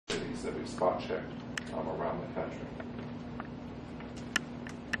communities that we've spot checked around the country.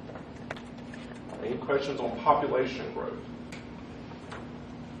 Any questions on population growth?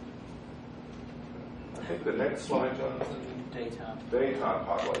 I think the next slide, Jonathan. Daytime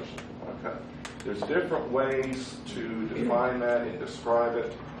population. Okay. There's different ways to define that and describe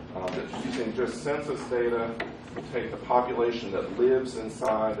it. Using just census data, we'll take the population that lives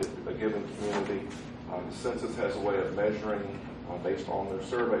inside a given community. The census has a way of measuring, based on their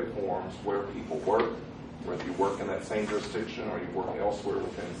survey forms, where people work, whether you work in that same jurisdiction or you work elsewhere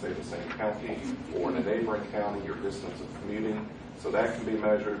within, say, the same county or in a neighboring county, your distance of commuting. So that can be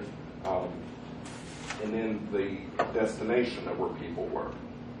measured. And then the destination of where people work.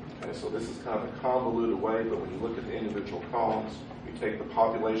 Okay, so this is kind of a convoluted way, but when you look at the individual columns, you take the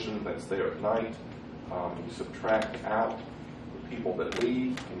population that's there at night, you subtract out the people that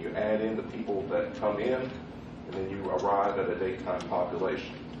leave, and you add in the people that come in, and then you arrive at a daytime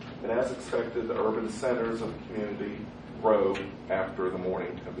population. And as expected, the urban centers of the community grow after the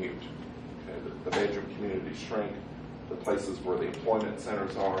morning commute. Okay, the major communities shrink. The places where the employment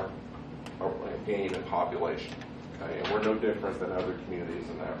centers are gain in population. Okay, and we're no different than other communities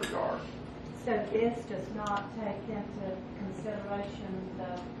in that regard. So this does not take into consideration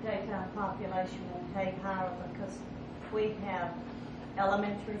the daytime population in Hague Higher, because we have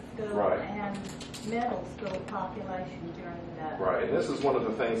elementary school and middle school population during the day. Right, and this is one of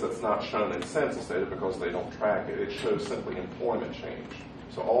the things that's not shown in census data because they don't track it. It shows simply employment change.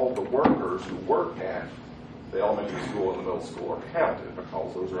 So all the workers who work at the elementary school and the middle school are counted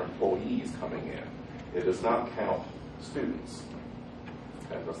because those are employees coming in. It does not count students,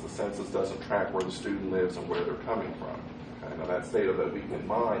 okay, because the census doesn't track where the student lives and where they're coming from. Okay, now that's data that we can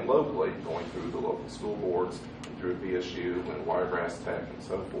mine locally, going through the local school boards, and through BSU and Wiregrass Tech and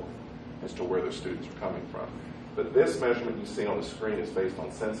so forth, as to where their students are coming from. But this measurement you see on the screen is based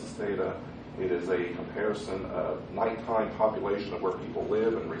on census data. It is a comparison of nighttime population of where people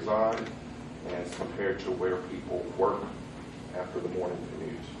live and reside, and it's compared to where people work after the morning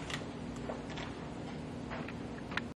commute.